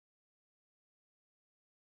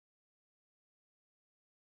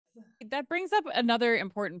That brings up another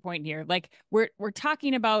important point here. Like we're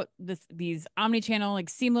talking about these omni-channel, like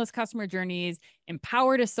seamless customer journeys,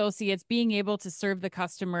 empowered associates being able to serve the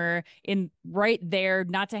customer in right there,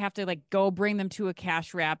 not to have to like go bring them to a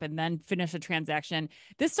cash wrap and then finish a transaction.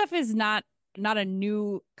 This stuff is not a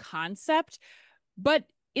new concept, but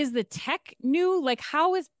is the tech new? Like,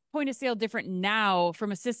 how is point of sale different now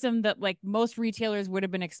from a system that like most retailers would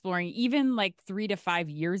have been exploring even like 3 to 5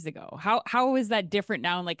 years ago? How is that different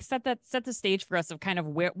now? And like set the stage for us of kind of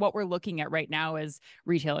what we're looking at right now as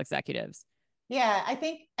retail executives. Yeah, I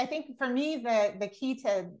think for me the key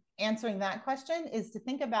to answering that question is to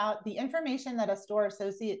think about the information that a store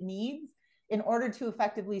associate needs in order to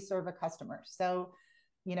effectively serve a customer. So,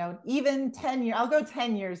 even 10 years, I'll go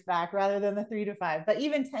 10 years back rather than the 3 to 5, but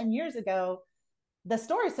even 10 years ago, the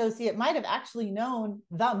store associate might have actually known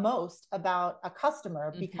the most about a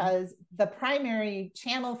customer Hmm. because the primary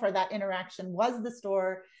channel for that interaction was the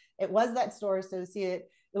store. It was that store associate.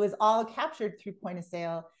 It was all captured through point of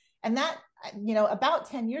sale. And that, about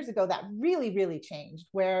 10 years ago, that really, really changed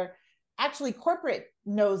where actually corporate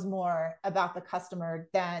knows more about the customer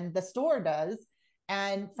than the store does.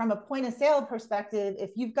 And from a point of sale perspective,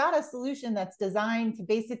 if you've got a solution that's designed to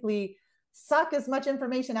basically suck as much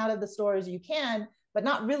information out of the store as you can, but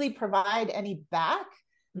not really provide any back,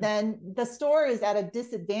 then the store is at a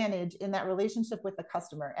disadvantage in that relationship with the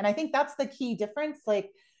customer. And I think that's the key difference.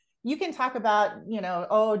 Like, you can talk about,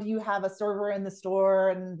 oh, do you have a server in the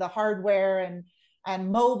store and the hardware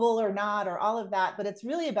and mobile or not, or all of that, but it's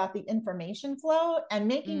really about the information flow and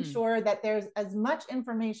making Mm. sure that there's as much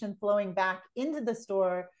information flowing back into the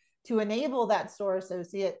store to enable that store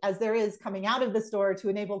associate as there is coming out of the store to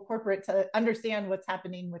enable corporate to understand what's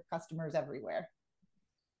happening with customers everywhere.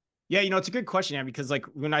 Yeah, it's a good question, Anne, because like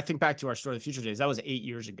when I think back to our Store of the Future days, that was 8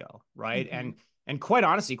 years ago, right? Mm-hmm. And quite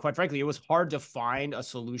honestly, quite frankly, it was hard to find a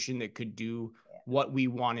solution that could do what we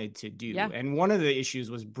wanted to do. Yeah. And one of the issues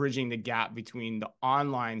was bridging the gap between the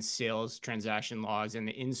online sales transaction logs and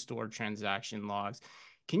the in-store transaction logs.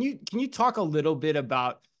 Can you talk a little bit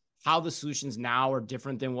about how the solutions now are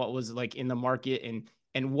different than what was like in the market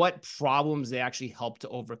and what problems they actually help to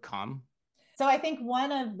overcome? So I think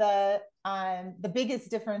one of the biggest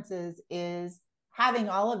differences is having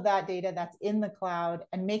all of that data that's in the cloud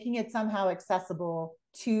and making it somehow accessible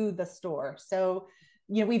to the store. So,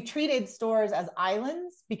 we've treated stores as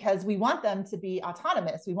islands because we want them to be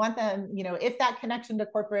autonomous. We want them, if that connection to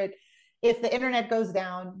corporate, if the internet goes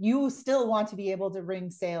down, you still want to be able to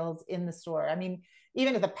ring sales in the store. I mean,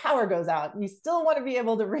 even if the power goes out, you still want to be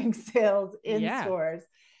able to ring sales in Yeah. stores.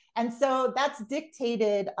 And so that's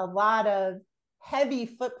dictated a lot of heavy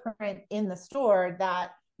footprint in the store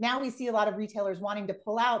that now we see a lot of retailers wanting to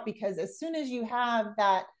pull out, because as soon as you have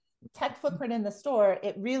that tech footprint in the store,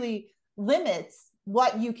 it really limits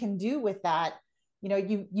what you can do with that.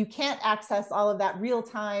 You can't access all of that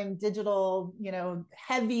real-time digital,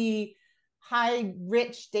 heavy, high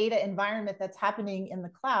rich data environment that's happening in the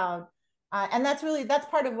cloud. And that's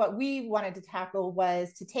part of what we wanted to tackle,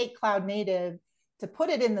 was to take cloud native, to put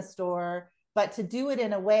it in the store, but to do it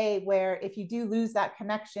in a way where if you do lose that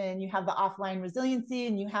connection, you have the offline resiliency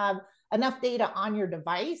and you have enough data on your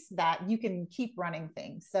device that you can keep running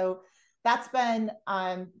things. So that's been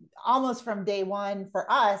almost from day one for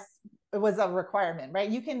us. It was a requirement, right?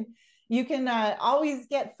 You can always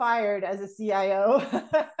get fired as a CIO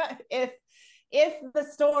if the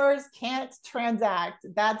stores can't transact.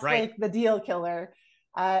 That's Right. like the deal killer.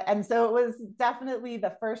 And so it was definitely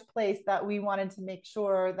the first place that we wanted to make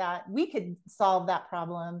sure that we could solve that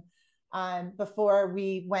problem before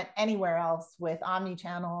we went anywhere else with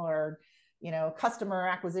omni-channel or, customer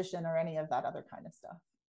acquisition or any of that other kind of stuff.